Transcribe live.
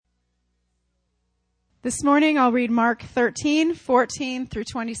This morning I'll read Mark 13:14 through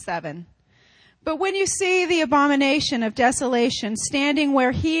 27. But when you see the abomination of desolation standing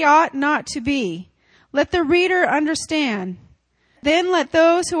where he ought not to be, let the reader understand. Then let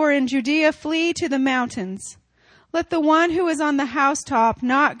those who are in Judea flee to the mountains. Let the one who is on the housetop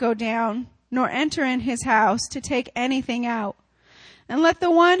not go down, nor enter in his house to take anything out. And let the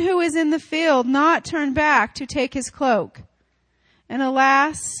one who is in the field not turn back to take his cloak. And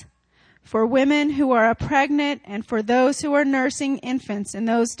alas, for women who are pregnant and for those who are nursing infants in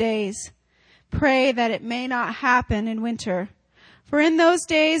those days, pray that it may not happen in winter. For in those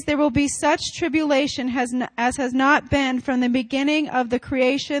days there will be such tribulation as has not been from the beginning of the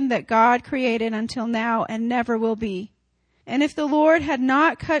creation that God created until now and never will be. And if the Lord had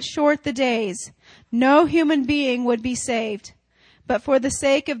not cut short the days, no human being would be saved. But for the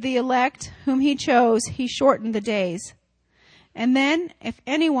sake of the elect whom he chose, he shortened the days. And then, if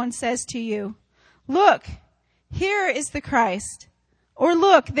anyone says to you, "Look, here is the Christ," or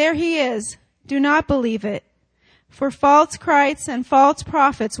 "Look, there he is," do not believe it. For false Christs and false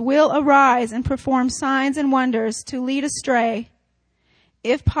prophets will arise and perform signs and wonders to lead astray,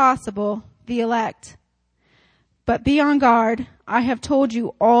 if possible, the elect. But be on guard. I have told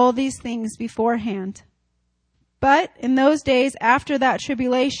you all these things beforehand. But in those days after that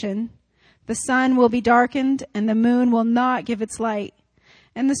tribulation, the sun will be darkened, and the moon will not give its light.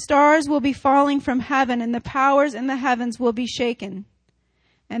 And the stars will be falling from heaven, and the powers in the heavens will be shaken.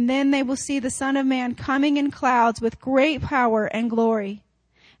 And then they will see the Son of Man coming in clouds with great power and glory.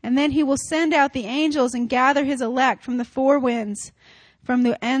 And then he will send out the angels and gather his elect from the four winds, from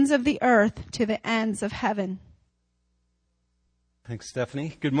the ends of the earth to the ends of heaven. Thanks,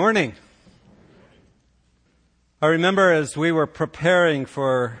 Stephanie. Good morning. I remember as we were preparing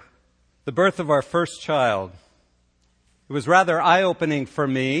for the birth of our first child, it was rather eye-opening for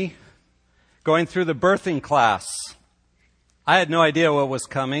me going through the birthing class. I had no idea what was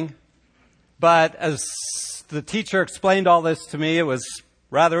coming, but as the teacher explained all this to me, it was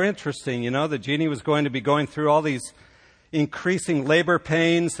rather interesting, that Jeannie was going to be going through all these increasing labor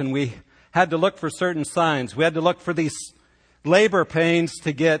pains, and we had to look for certain signs. We had to look for these labor pains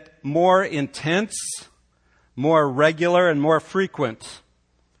to get more intense, more regular, and more frequent.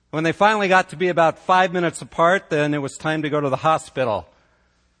 When they finally got to be about 5 minutes apart, then it was time to go to the hospital.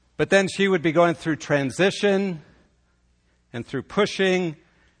 But then she would be going through transition and through pushing,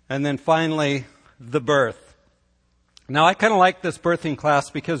 and then finally the birth. Now, I kind of like this birthing class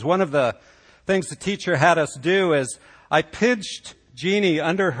because one of the things the teacher had us do is I pinched Jeannie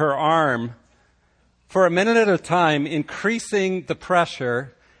under her arm for a minute at a time, increasing the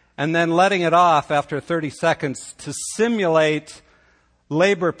pressure, and then letting it off after 30 seconds to simulate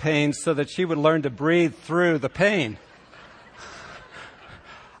labor pains so that she would learn to breathe through the pain.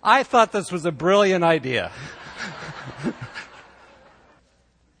 I thought this was a brilliant idea.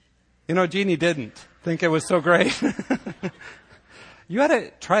 Jeannie didn't think it was so great. You ought to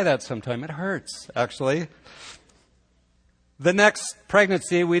try that sometime. It hurts, actually. The next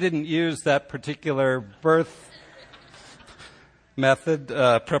pregnancy, we didn't use that particular birth method,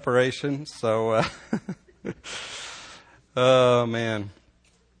 preparation, so, oh man.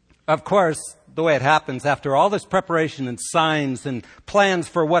 Of course, the way it happens, after all this preparation and signs and plans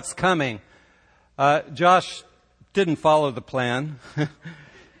for what's coming, Josh didn't follow the plan.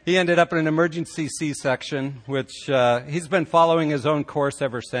 He ended up in an emergency C-section, which he's been following his own course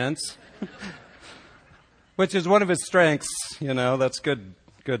ever since, which is one of his strengths. That's good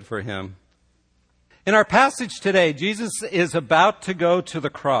for him. In our passage today, Jesus is about to go to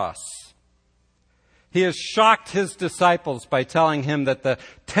the cross. He has shocked his disciples by telling him that the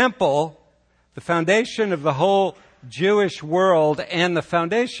temple, the foundation of the whole Jewish world, and the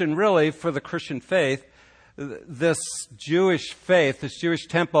foundation really for the Christian faith, this Jewish faith, this Jewish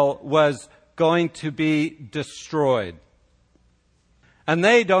temple was going to be destroyed. And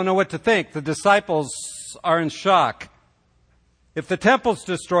they don't know what to think. The disciples are in shock. If the temple's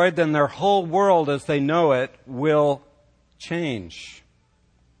destroyed, then their whole world as they know it will change.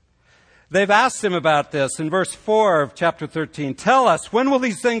 They've asked him about this in verse 4 of chapter 13. Tell us, when will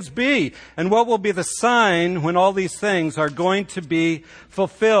these things be? And what will be the sign when all these things are going to be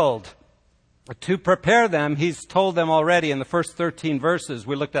fulfilled? To prepare them, he's told them already in the first 13 verses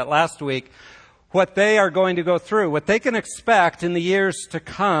we looked at last week, what they are going to go through, what they can expect in the years to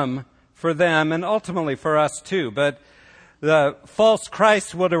come for them and ultimately for us too. But the false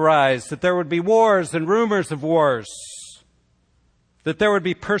Christ would arise, that there would be wars and rumors of wars, that there would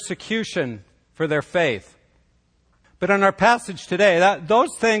be persecution for their faith. But in our passage today,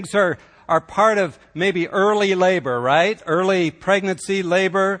 those things are part of maybe early labor, right? Early pregnancy,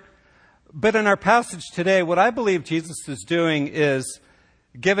 labor. But in our passage today, what I believe Jesus is doing is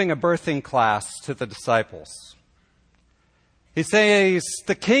giving a birthing class to the disciples. He says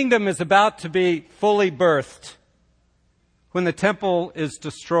the kingdom is about to be fully birthed when the temple is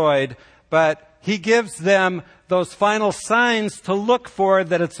destroyed, but he gives them those final signs to look for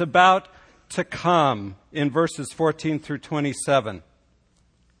that it's about to come in verses 14 through 27,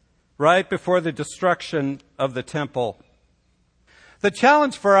 right before the destruction of the temple. The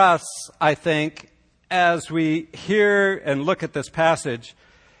challenge for us, I think, as we hear and look at this passage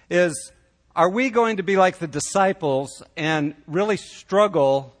is, are we going to be like the disciples and really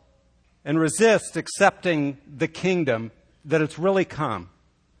struggle and resist accepting the kingdom, that it's really come,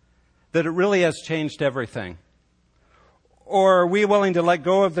 that it really has changed everything? Or are we willing to let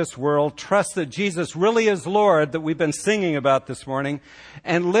go of this world, trust that Jesus really is Lord, that we've been singing about this morning,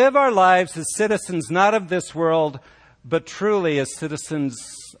 and live our lives as citizens not of this world, but truly as citizens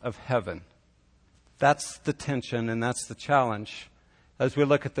of heaven? That's the tension and that's the challenge as we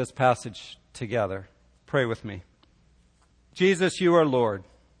look at this passage together. Pray with me. Jesus, you are Lord.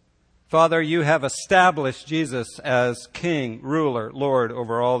 Father, you have established Jesus as King, ruler, Lord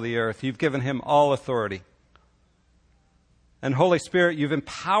over all the earth. You've given him all authority. And Holy Spirit, you've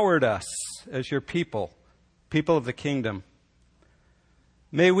empowered us as your people of the kingdom.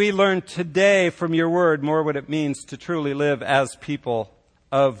 May we learn today from your word more what it means to truly live as people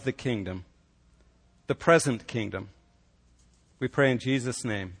of the kingdom, the present kingdom. We pray in Jesus'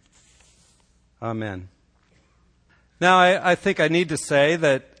 name. Amen. Now, I think I need to say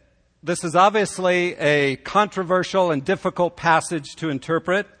that this is obviously a controversial and difficult passage to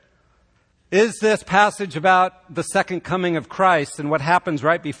interpret. Is this passage about the second coming of Christ and what happens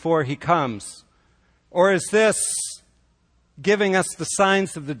right before he comes? Or is this giving us the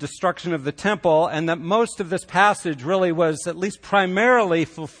signs of the destruction of the temple, and that most of this passage really was at least primarily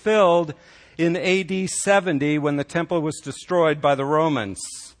fulfilled in AD 70 when the temple was destroyed by the Romans?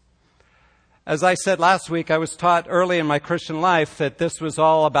 As I said last week, I was taught early in my Christian life that this was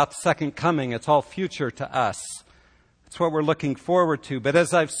all about the second coming. It's all future to us. It's what we're looking forward to. But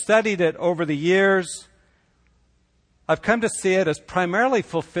as I've studied it over the years, I've come to see it as primarily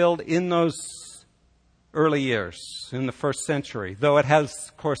fulfilled in those early years, in the first century, though it has,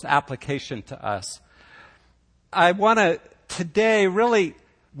 of course, application to us. I want to today really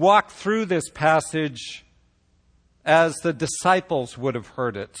walk through this passage as the disciples would have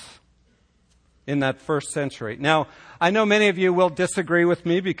heard it in that first century. Now, I know many of you will disagree with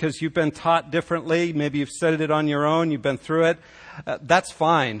me because you've been taught differently. Maybe you've studied it on your own. You've been through it. That's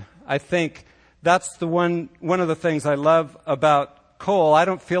fine. I think that's one of the things I love about Cole. I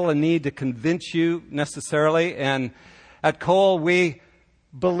don't feel a need to convince you necessarily. And at Cole, we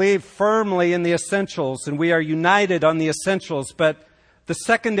believe firmly in the essentials, and we are united on the essentials. But the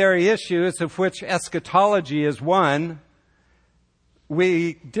secondary issues, of which eschatology is one,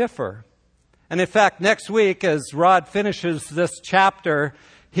 we differ. And in fact, next week, as Rod finishes this chapter,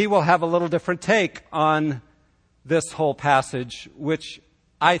 he will have a little different take on this whole passage, which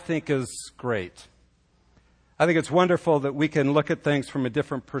I think is great. I think it's wonderful that we can look at things from a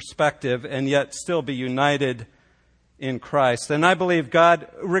different perspective and yet still be united in Christ. And I believe God,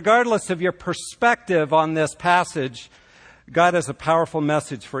 regardless of your perspective on this passage, God has a powerful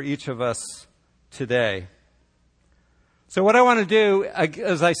message for each of us today. So what I want to do,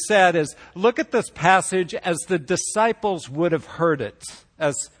 as I said, is look at this passage as the disciples would have heard it,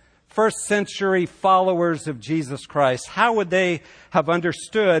 as first century followers of Jesus Christ. How would they have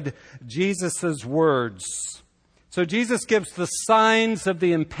understood Jesus' words? So Jesus gives the signs of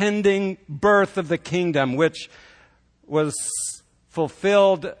the impending birth of the kingdom, which was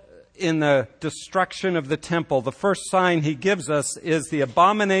fulfilled in the destruction of the temple. The first sign he gives us is the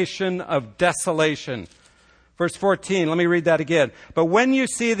abomination of desolation. Verse 14, let me read that again. But when you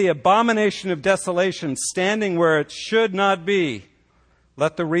see the abomination of desolation standing where it should not be,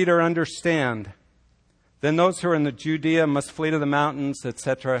 let the reader understand. Then those who are in the Judea must flee to the mountains,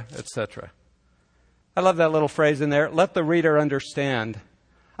 etc., etc. I love that little phrase in there. Let the reader understand.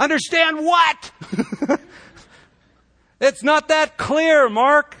 Understand what? It's not that clear,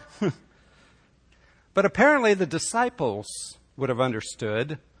 Mark. But apparently the disciples would have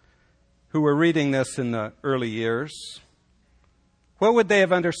understood, who were reading this in the early years. What would they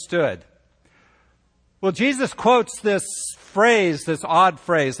have understood? Well, Jesus quotes this phrase, this odd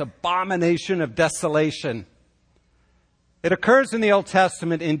phrase, abomination of desolation. It occurs in the Old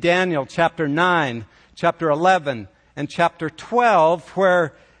Testament in Daniel chapter 9, chapter 11, and chapter 12,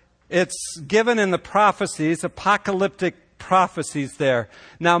 where it's given in the prophecies, apocalyptic prophecies there.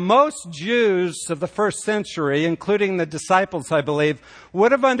 Now, most Jews of the first century, including the disciples, I believe,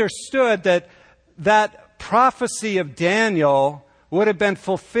 would have understood that that prophecy of Daniel would have been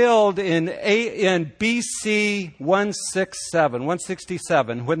fulfilled in BC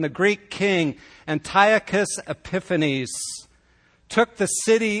 167, when the Greek king Antiochus Epiphanes took the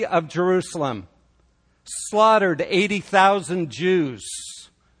city of Jerusalem, slaughtered 80,000 Jews,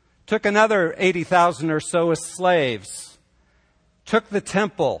 took another 80,000 or so as slaves, took the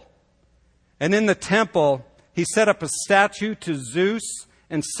temple, and in the temple he set up a statue to Zeus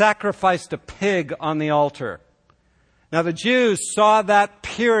and sacrificed a pig on the altar. Now the Jews saw that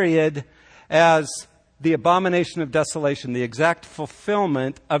period as the abomination of desolation, the exact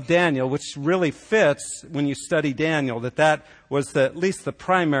fulfillment of Daniel, which really fits when you study Daniel, that was at least the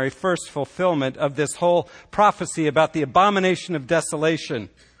primary first fulfillment of this whole prophecy about the abomination of desolation.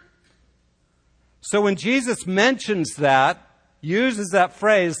 So when Jesus mentions that, uses that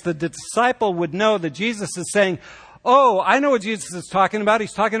phrase, the disciple would know that Jesus is saying, oh, I know what Jesus is talking about.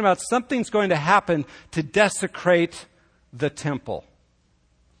 He's talking about something's going to happen to desecrate the temple,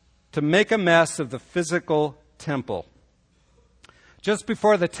 to make a mess of the physical temple. Just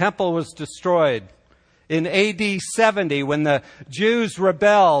before the temple was destroyed, in AD 70, when the Jews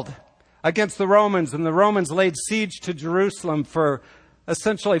rebelled against the Romans and the Romans laid siege to Jerusalem for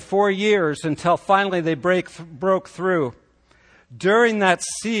essentially 4 years until finally they broke through. During that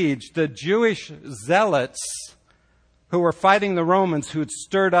siege, the Jewish zealots who were fighting the Romans, who had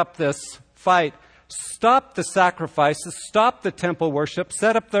stirred up this fight, stopped the sacrifices, stopped the temple worship,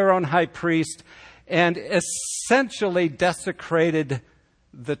 set up their own high priest, and essentially desecrated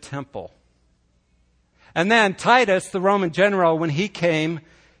the temple. And then Titus, the Roman general, when he came,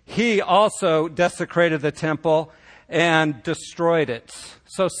 he also desecrated the temple and destroyed it.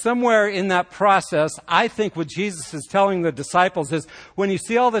 So somewhere in that process, I think what Jesus is telling the disciples is, when you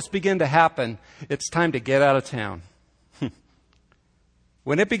see all this begin to happen, it's time to get out of town.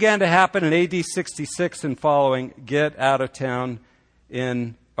 When it began to happen in AD 66 and following, get out of town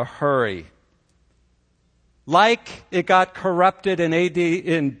in a hurry. Like it got corrupted in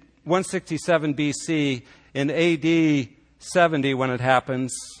 167 BC, in AD 70 when it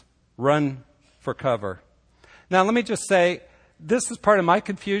happens, run for cover. Now let me just say, this is part of my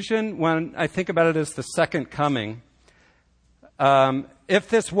confusion when I think about it as the second coming. If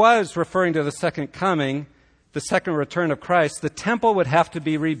this was referring to the second coming, the second return of Christ, the temple would have to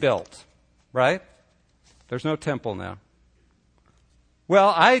be rebuilt, right? There's no temple now.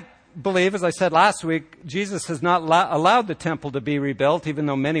 Well, I believe, as I said last week, Jesus has not allowed the temple to be rebuilt, even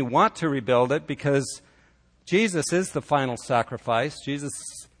though many want to rebuild it, because Jesus is the final sacrifice.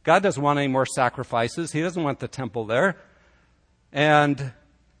 God doesn't want any more sacrifices. He doesn't want the temple there. And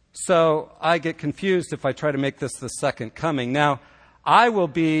so I get confused if I try to make this the second coming. Now, I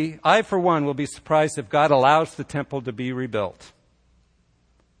for one will be surprised if God allows the temple to be rebuilt.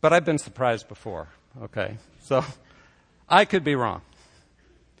 But I've been surprised before, okay? So I could be wrong.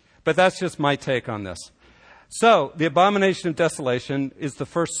 But that's just my take on this. So the abomination of desolation is the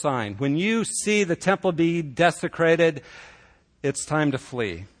first sign. When you see the temple be desecrated, it's time to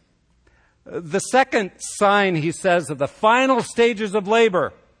flee. The second sign, he says, of the final stages of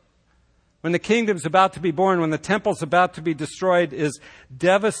labor, when the kingdom's about to be born, when the temple's about to be destroyed, is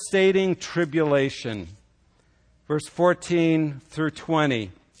devastating tribulation. Verse 14 through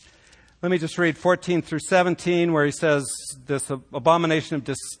 20. Let me just read 14 through 17, where he says this abomination of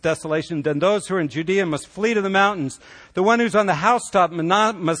desolation. Then those who are in Judea must flee to the mountains. The one who's on the housetop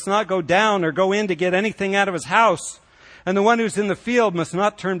must not go down or go in to get anything out of his house. And the one who's in the field must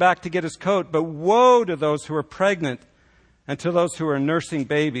not turn back to get his coat. But woe to those who are pregnant and to those who are nursing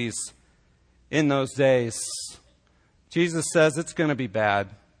babies in those days. Jesus says it's going to be bad.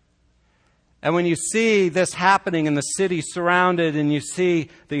 And when you see this happening in the city surrounded and you see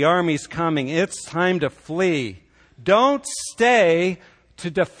the armies coming, it's time to flee. Don't stay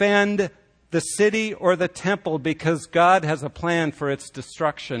to defend the city or the temple, because God has a plan for its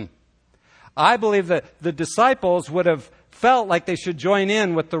destruction. I believe that the disciples would have felt like they should join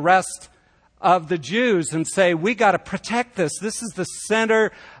in with the rest of the Jews and say, we got to protect this. This is the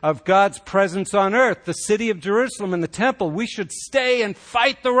center of God's presence on earth, the city of Jerusalem and the temple. We should stay and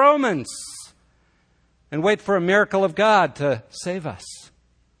fight the Romans and wait for a miracle of God to save us.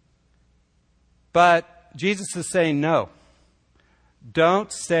 But Jesus is saying, no,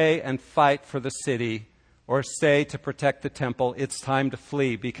 don't stay and fight for the city or stay to protect the temple. It's time to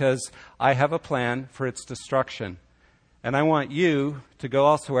flee, because I have a plan for its destruction. And I want you to go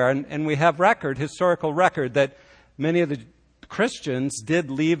elsewhere. And we have historical record, that many of the Christians did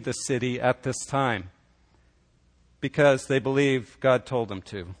leave the city at this time. because they believe God told them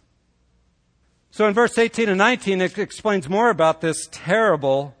to. So in verse 18 and 19, it explains more about this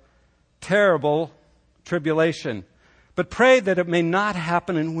terrible, terrible tribulation. But pray that it may not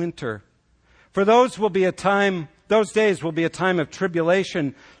happen in winter. For those days will be a time of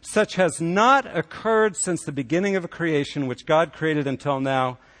tribulation, such has not occurred since the beginning of creation, which God created until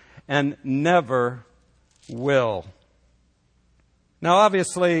now, and never will. Now,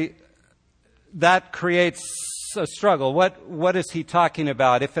 obviously, that creates a struggle. What is he talking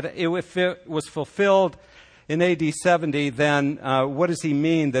about? If it was fulfilled in AD 70, then what does he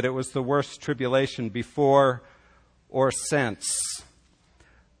mean that it was the worst tribulation before or since?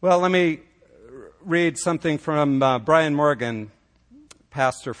 Well, let me read something from Brian Morgan,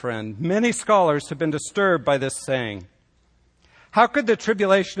 pastor friend. Many scholars have been disturbed by this saying. How could the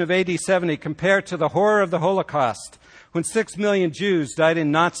tribulation of AD 70 compare to the horror of the Holocaust, when 6 million Jews died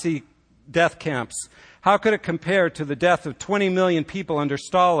in Nazi death camps? How could it compare to the death of 20 million people under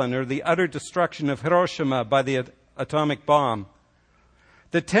Stalin, or the utter destruction of Hiroshima by the atomic bomb?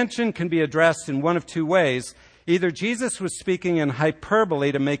 The tension can be addressed in one of two ways. Either Jesus was speaking in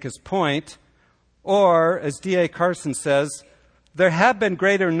hyperbole to make his point, or, as D.A. Carson says, there have been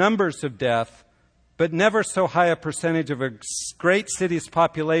greater numbers of death, but never so high a percentage of a great city's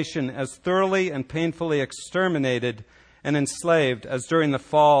population as thoroughly and painfully exterminated and enslaved as during the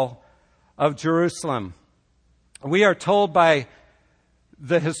fall of Jerusalem. We are told by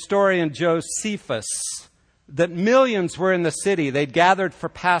the historian Josephus that millions were in the city. They'd gathered for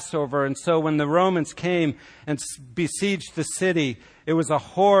Passover, and so when the Romans came and besieged the city, it was a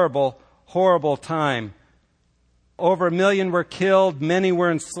horrible, horrible time. Over 1 million were killed, many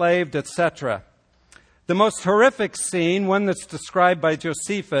were enslaved, etc. The most horrific scene, one that's described by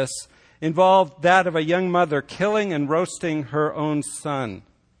Josephus, involved that of a young mother killing and roasting her own son.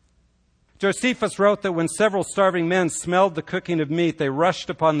 Josephus wrote that when several starving men smelled the cooking of meat, they rushed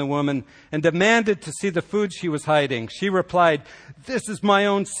upon the woman and demanded to see the food she was hiding. She replied, "This is my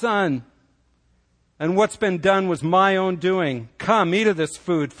own son, and what's been done was my own doing. Come, eat of this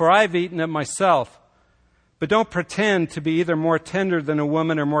food, for I've eaten it myself. But don't pretend to be either more tender than a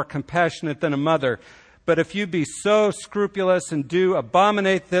woman or more compassionate than a mother. But if you be so scrupulous and do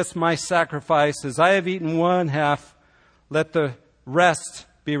abominate this my sacrifice, as I have eaten one half, let the rest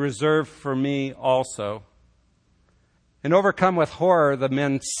be reserved for me also." And overcome with horror, the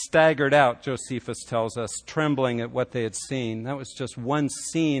men staggered out, Josephus tells us, trembling at what they had seen. That was just one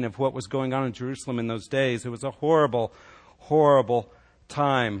scene of what was going on in Jerusalem in those days. It was a horrible, horrible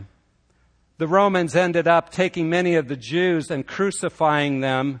time. The Romans ended up taking many of the Jews and crucifying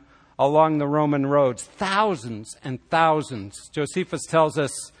them along the Roman roads. Thousands and thousands. Josephus tells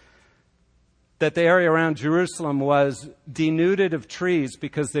us that the area around Jerusalem was denuded of trees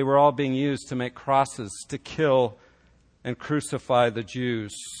because they were all being used to make crosses to kill and crucify the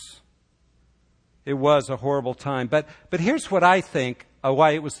Jews. It was a horrible time. But here's what I think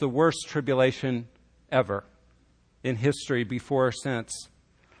why it was the worst tribulation ever in history, before or since.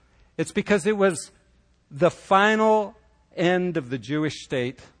 It's because it was the final end of the Jewish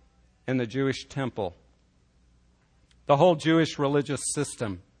state and the Jewish temple, the whole Jewish religious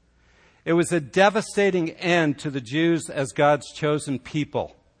system. It was a devastating end to the Jews as God's chosen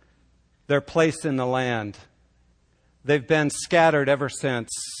people, their place in the land. They've been scattered ever since.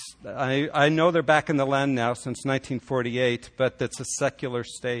 I know they're back in the land now since 1948, but it's a secular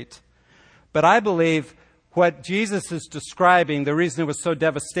state. But I believe what Jesus is describing, the reason it was so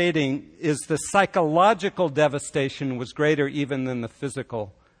devastating, is the psychological devastation was greater even than the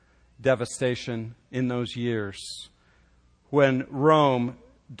physical devastation in those years when Rome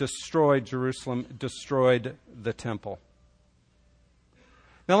destroyed Jerusalem, destroyed the temple.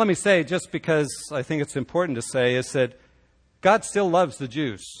 Now let me say, just because I think it's important to say, is that God still loves the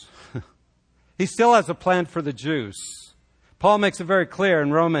Jews. He still has a plan for the Jews. Paul makes it very clear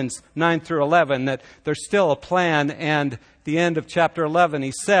in Romans 9 through 11 that there's still a plan, and at the end of chapter 11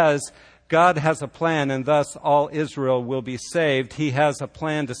 he says, God has a plan, and thus all Israel will be saved. He has a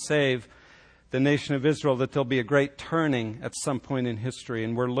plan to save the nation of Israel, that there'll be a great turning at some point in history,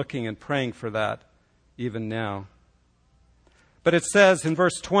 and we're looking and praying for that even now. But it says in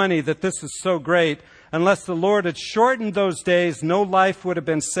verse 20 that this is so great, unless the Lord had shortened those days, no life would have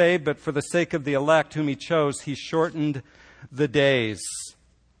been saved, but for the sake of the elect whom he chose, he shortened the days.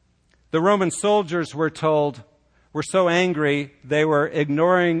 The Roman soldiers, we're told, were so angry, they were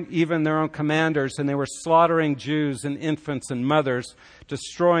ignoring even their own commanders, and they were slaughtering Jews and infants and mothers,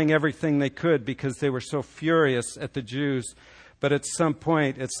 destroying everything they could because they were so furious at the Jews. But at some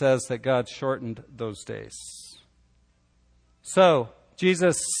point it says that God shortened those days. So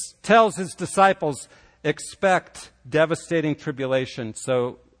Jesus tells his disciples, expect devastating tribulation,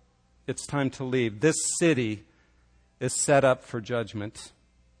 so it's time to leave. This city is set up for judgment.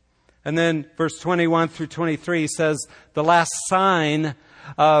 And then verse 21 through 23 says the last sign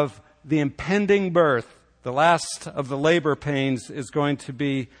of the impending birth, the last of the labor pains, is going to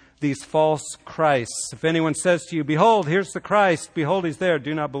be these false Christs. If anyone says to you, behold, here's the Christ, behold, he's there,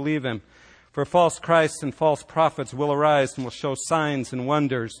 do not believe him. For false Christs and false prophets will arise and will show signs and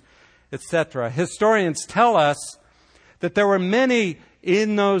wonders, etc. Historians tell us that there were many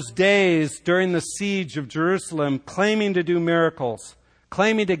in those days during the siege of Jerusalem claiming to do miracles,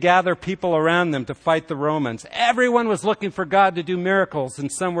 claiming to gather people around them to fight the Romans. Everyone was looking for God to do miracles,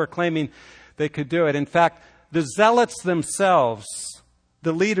 and some were claiming they could do it. In fact, the zealots themselves,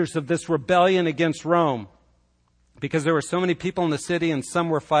 the leaders of this rebellion against Rome, because there were so many people in the city and some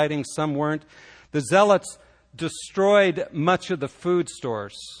were fighting, some weren't, the zealots destroyed much of the food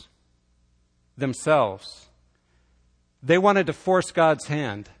stores themselves. They wanted to force God's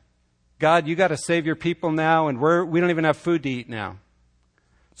hand. God, you got to save your people now, and we don't even have food to eat now.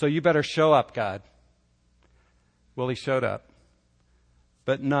 So you better show up, God. Well, he showed up,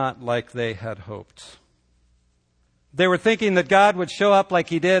 but not like they had hoped. They were thinking that God would show up like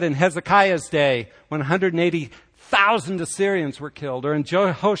he did in Hezekiah's day when 180,000 Assyrians were killed, or in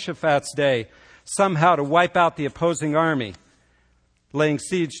Jehoshaphat's day, somehow to wipe out the opposing army, laying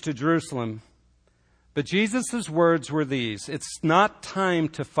siege to Jerusalem. But Jesus' words were these: it's not time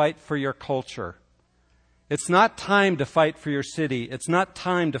to fight for your culture. It's not time to fight for your city. It's not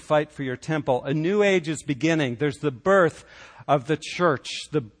time to fight for your temple. A new age is beginning. There's the birth of the church,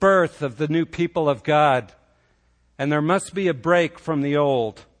 the birth of the new people of God. And there must be a break from the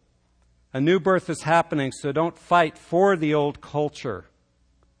old. A new birth is happening, so don't fight for the old culture.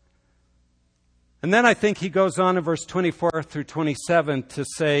 And then I think he goes on in verse 24 through 27 to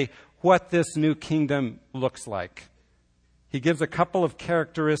say what this new kingdom looks like. He gives a couple of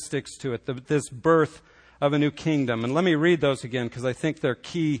characteristics to it, this birth of a new kingdom. And let me read those again, because I think they're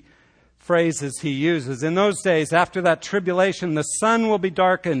key phrases he uses. In those days, after that tribulation, the sun will be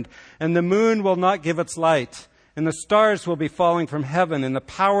darkened, and the moon will not give its light, and the stars will be falling from heaven, and the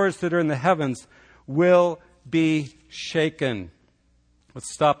powers that are in the heavens will be shaken.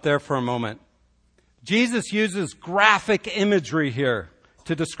 Let's stop there for a moment. Jesus uses graphic imagery here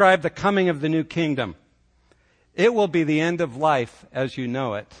to describe the coming of the new kingdom. It will be the end of life as you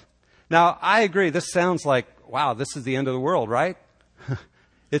know it. Now, I agree, this sounds like, wow, this is the end of the world, right?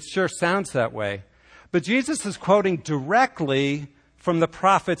 It sure sounds that way. But Jesus is quoting directly from the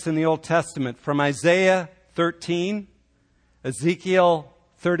prophets in the Old Testament, from Isaiah 13, Ezekiel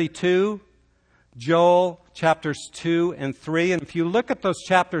 32, Joel chapters 2 and 3. And if you look at those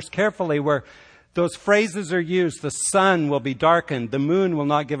chapters carefully where those phrases are used, the sun will be darkened, the moon will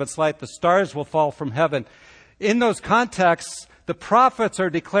not give its light, the stars will fall from heaven. In those contexts, the prophets are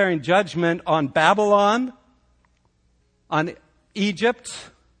declaring judgment on Babylon, on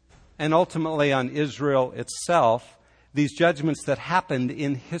Egypt, and ultimately on Israel itself. These judgments that happened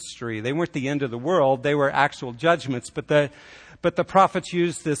in history. They weren't the end of the world, they were actual judgments, but the prophets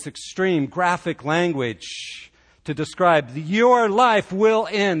used this extreme graphic language to describe your life will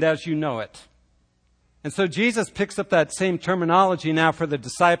end as you know it. And so Jesus picks up that same terminology now for the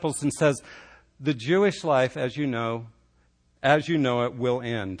disciples and says, the Jewish life, as you know it, will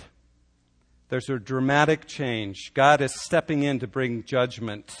end. There's a dramatic change. God is stepping in to bring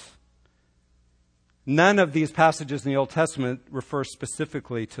judgment. None of these passages in the Old Testament refer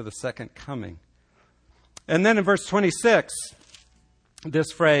specifically to the second coming. And then in verse 26,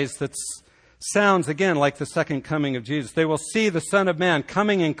 this phrase that sounds again like the second coming of Jesus. They will see the Son of Man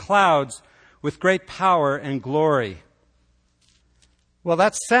coming in clouds with great power and glory. Well,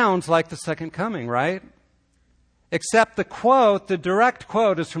 that sounds like the second coming, right? Except the direct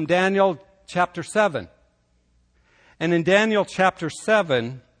quote is from Daniel chapter 7. And in Daniel chapter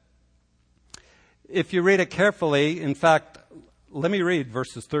 7, if you read it carefully, in fact, let me read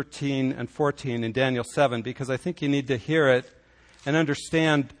verses 13 and 14 in Daniel 7, because I think you need to hear it and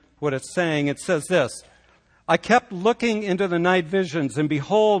understand what it's saying. It says this: I kept looking into the night visions, and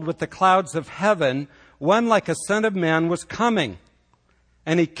behold, with the clouds of heaven, one like a son of man was coming.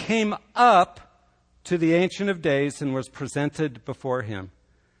 And he came up to the Ancient of Days and was presented before him.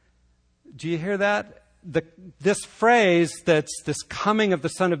 Do you hear that? This phrase, that's this coming of the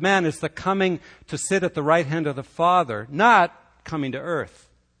Son of Man, is the coming to sit at the right hand of the Father, not coming to earth.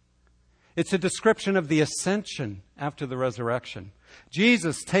 It's a description of the ascension after the resurrection.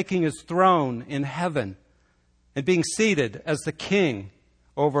 Jesus taking his throne in heaven and being seated as the king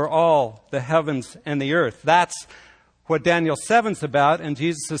over all the heavens and the earth. That's what Daniel 7's about, and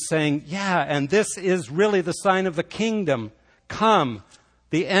Jesus is saying, yeah, and this is really the sign of the kingdom come,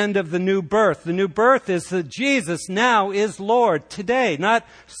 the end of the new birth. The new birth is that Jesus now is Lord today, not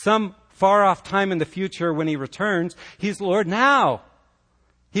some far off time in the future when he returns. He's Lord now.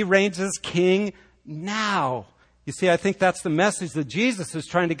 He reigns as king now. You see, I think that's the message that Jesus is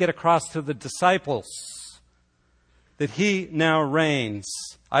trying to get across to the disciples, that he now reigns.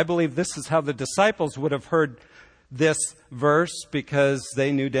 I believe this is how the disciples would have heard this verse, because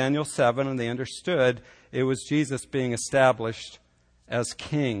they knew Daniel 7 and they understood it was Jesus being established as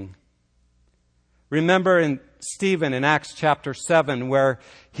king. Remember in Stephen in Acts chapter 7, where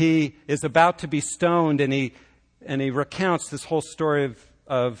he is about to be stoned, and he recounts this whole story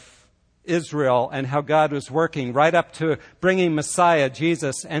of Israel and how God was working right up to bringing Messiah,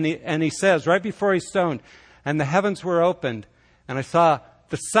 Jesus. And he says, right before he's stoned, and the heavens were opened, and I saw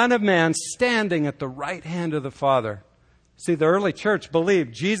the Son of Man standing at the right hand of the Father. See, the early church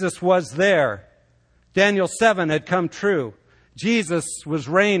believed Jesus was there. Daniel 7 had come true. Jesus was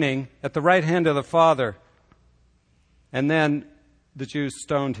reigning at the right hand of the Father. And then the Jews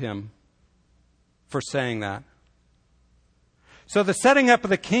stoned him for saying that. So the setting up of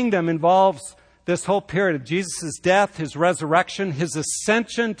the kingdom involves this whole period of Jesus' death, his resurrection, his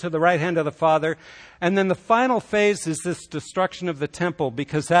ascension to the right hand of the Father. And then the final phase is this destruction of the temple,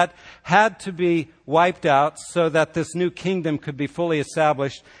 because that had to be wiped out so that this new kingdom could be fully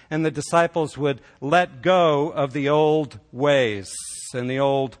established and the disciples would let go of the old ways and the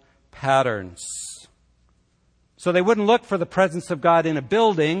old patterns. So they wouldn't look for the presence of God in a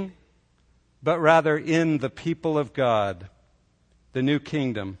building, but rather in the people of God, the new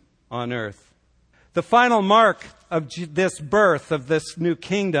kingdom on earth. The final mark of this birth, of this new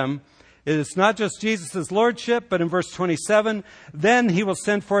kingdom, is not just Jesus' lordship, but in verse 27, then he will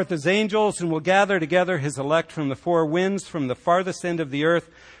send forth his angels and will gather together his elect from the four winds, from the farthest end of the earth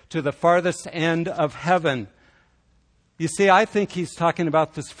to the farthest end of heaven. You see, I think he's talking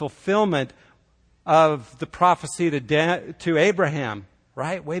about this fulfillment of the prophecy to Abraham,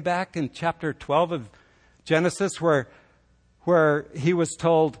 right? Way back in chapter 12 of Genesis, where he was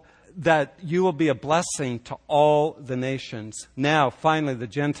told that you will be a blessing to all the nations. Now, finally, the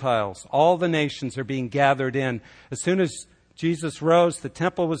Gentiles, all the nations are being gathered in. As soon as Jesus rose, the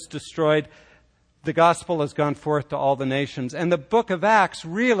temple was destroyed. The gospel has gone forth to all the nations. And the book of Acts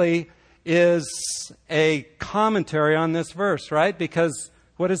really is a commentary on this verse, right? Because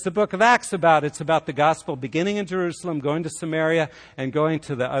what is the book of Acts about? It's about the gospel beginning in Jerusalem, going to Samaria, and going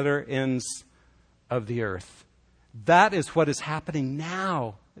to the other ends of the earth. That is what is happening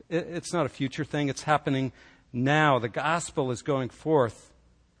now. It's not a future thing. It's happening now. The gospel is going forth.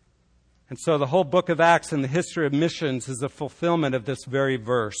 And so the whole book of Acts and the history of missions is a fulfillment of this very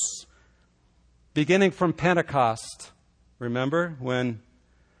verse. Beginning from Pentecost, remember, when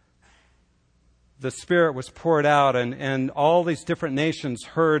the Spirit was poured out and all these different nations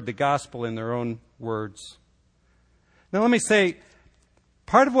heard the gospel in their own words. Now let me say,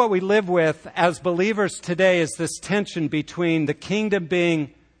 part of what we live with as believers today is this tension between the kingdom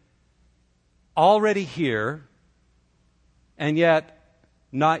being already here and yet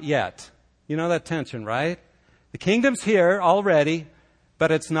not yet. You know that tension, right? The kingdom's here already,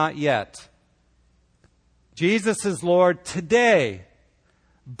 but it's not yet. Jesus is Lord today,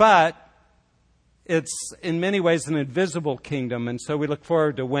 but it's in many ways an invisible kingdom, and so we look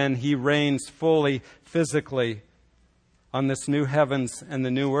forward to when he reigns fully, physically, on this new heavens and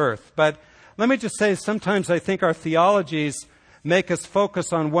the new earth. But let me just say, sometimes I think our theologies make us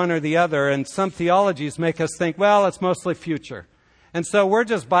focus on one or the other, and some theologies make us think, well, it's mostly future. And so we're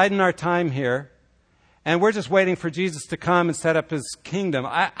just biding our time here, and we're just waiting for Jesus to come and set up his kingdom.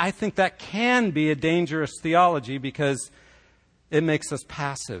 I think that can be a dangerous theology because it makes us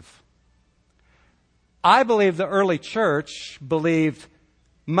passive. I believe the early church believed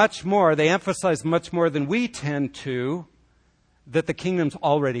much more, they emphasized much more than we tend to, that the kingdom's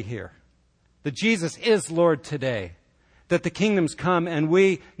already here. That Jesus is Lord today. That the kingdom's come and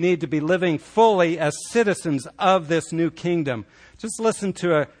we need to be living fully as citizens of this new kingdom. Just listen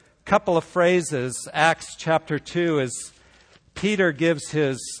to a couple of phrases. Acts chapter 2, as Peter gives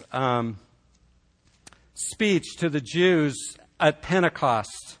his speech to the Jews at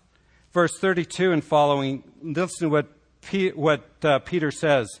Pentecost. Verse 32 and following, listen to what Peter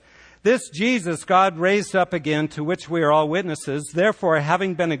says. This Jesus God raised up again, to which we are all witnesses. Therefore,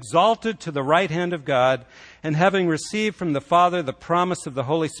 having been exalted to the right hand of God, and having received from the Father the promise of the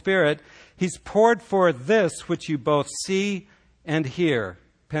Holy Spirit, he's poured forth this which you both see and hear.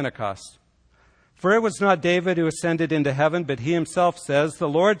 Pentecost. For it was not David who ascended into heaven, but he himself says, the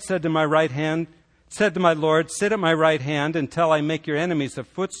Lord said to my right hand, said to my Lord, sit at my right hand until I make your enemies a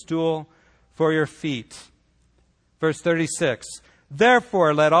footstool for your feet. Verse 36,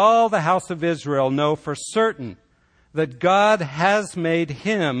 therefore let all the house of Israel know for certain that God has made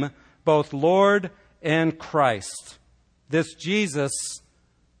him both Lord and Christ, this Jesus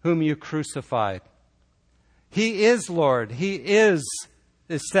whom you crucified. He is Lord. He is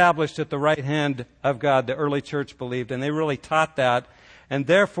established at the right hand of God, the early church believed, and they really taught that, and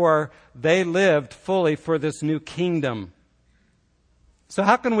therefore they lived fully for this new kingdom. So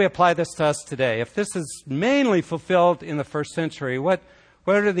how can we apply this to us today? If this is mainly fulfilled in the first century, what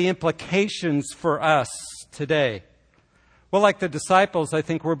are the implications for us today? Well, like the disciples, I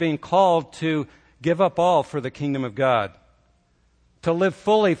think we're being called to give up all for the kingdom of God, to live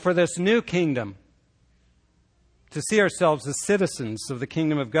fully for this new kingdom, to see ourselves as citizens of the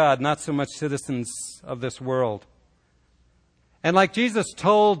kingdom of God, not so much citizens of this world. And like Jesus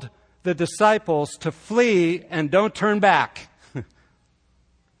told the disciples to flee and don't turn back,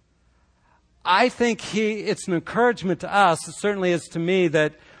 I think it's an encouragement to us, it certainly is to me,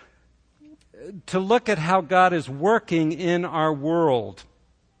 that to look at how God is working in our world.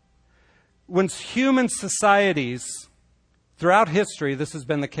 When human societies, throughout history, this has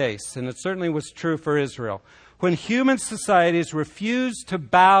been the case, and it certainly was true for Israel. When human societies refuse to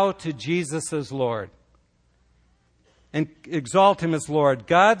bow to Jesus as Lord and exalt him as Lord,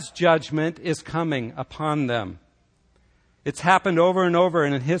 God's judgment is coming upon them. It's happened over and over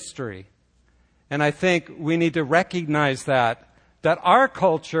in history. And I think we need to recognize that our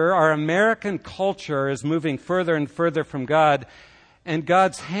culture, our American culture, is moving further and further from God, and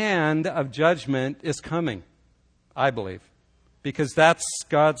God's hand of judgment is coming, I believe, because that's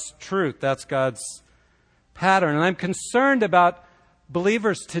God's truth, that's God's pattern. And I'm concerned about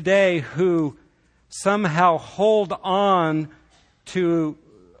believers today who somehow hold on to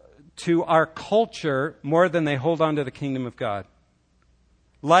our culture more than they hold on to the kingdom of God.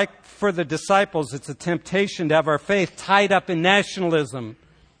 Like for the disciples, it's a temptation to have our faith tied up in nationalism,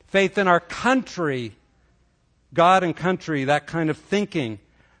 faith in our country, God and country, that kind of thinking.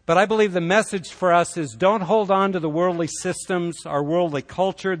 But I believe the message for us is don't hold on to the worldly systems, our worldly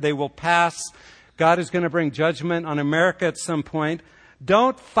culture. They will pass. God is going to bring judgment on America at some point.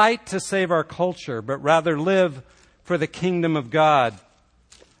 Don't fight to save our culture, but rather live for the kingdom of God.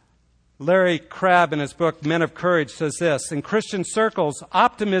 Larry Crabb, in his book, Men of Courage, says this: in Christian circles,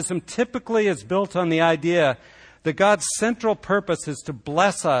 optimism typically is built on the idea that God's central purpose is to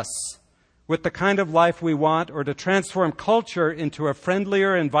bless us with the kind of life we want or to transform culture into a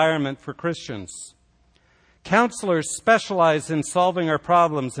friendlier environment for Christians. Counselors specialize in solving our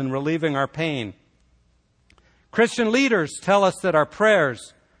problems and relieving our pain. Christian leaders tell us that our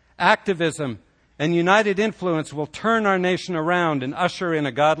prayers, activism, and united influence will turn our nation around and usher in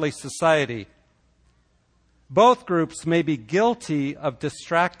a godly society. Both groups may be guilty of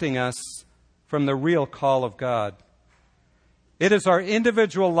distracting us from the real call of God. It is our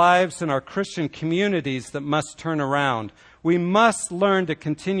individual lives and our Christian communities that must turn around. We must learn to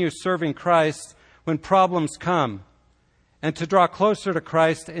continue serving Christ when problems come and to draw closer to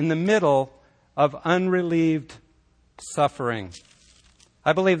Christ in the middle of unrelieved suffering.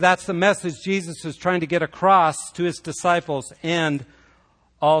 I believe that's the message Jesus is trying to get across to his disciples and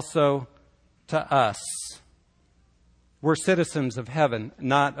also to us. We're citizens of heaven,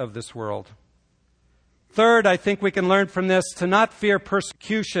 not of this world. Third, I think we can learn from this to not fear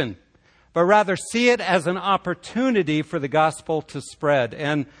persecution, but rather see it as an opportunity for the gospel to spread.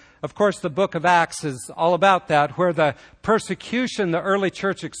 And of course, the book of Acts is all about that, where the persecution the early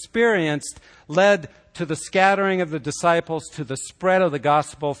church experienced led to the scattering of the disciples, to the spread of the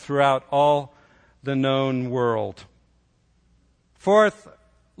gospel throughout all the known world. Fourth,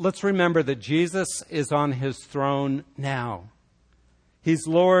 let's remember that Jesus is on his throne now. He's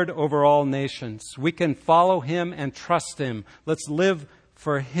Lord over all nations. We can follow him and trust him. Let's live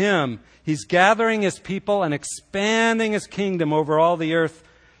for him. He's gathering his people and expanding his kingdom over all the earth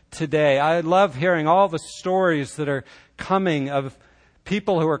today. I love hearing all the stories that are coming of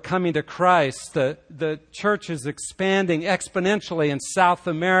people who are coming to Christ. The church is expanding exponentially in South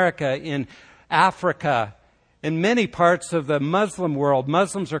America, in Africa, in many parts of the Muslim world.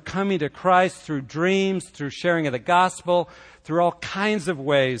 Muslims are coming to Christ through dreams, through sharing of the gospel, through all kinds of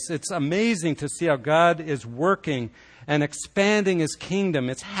ways. It's amazing to see how God is working and expanding his kingdom.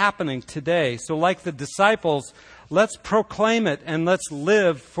 It's happening today. So like the disciples, let's proclaim it and let's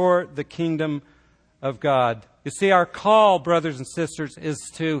live for the kingdom of God. You see, our call, brothers and sisters, is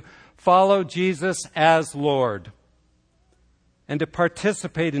to follow Jesus as Lord and to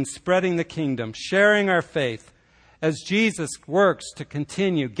participate in spreading the kingdom, sharing our faith, as Jesus works to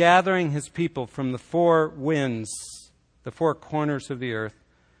continue gathering his people from the four winds, the four corners of the earth,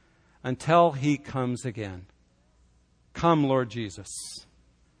 until he comes again. Come, Lord Jesus,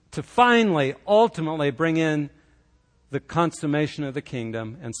 to finally, ultimately bring in the consummation of the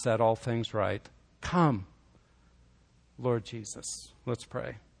kingdom and set all things right. Come, Lord Jesus. Let's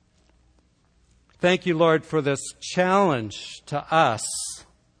pray. Thank you, Lord, for this challenge to us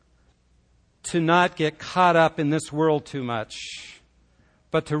to not get caught up in this world too much,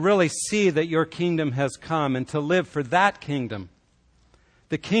 but to really see that your kingdom has come and to live for that kingdom,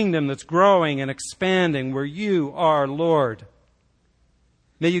 the kingdom that's growing and expanding where you are Lord.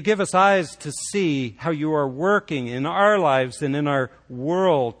 May you give us eyes to see how you are working in our lives and in our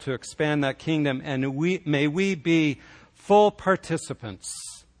world to expand that kingdom, and may we be full participants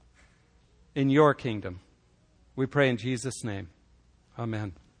in your kingdom. We pray in Jesus' name.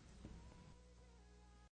 Amen.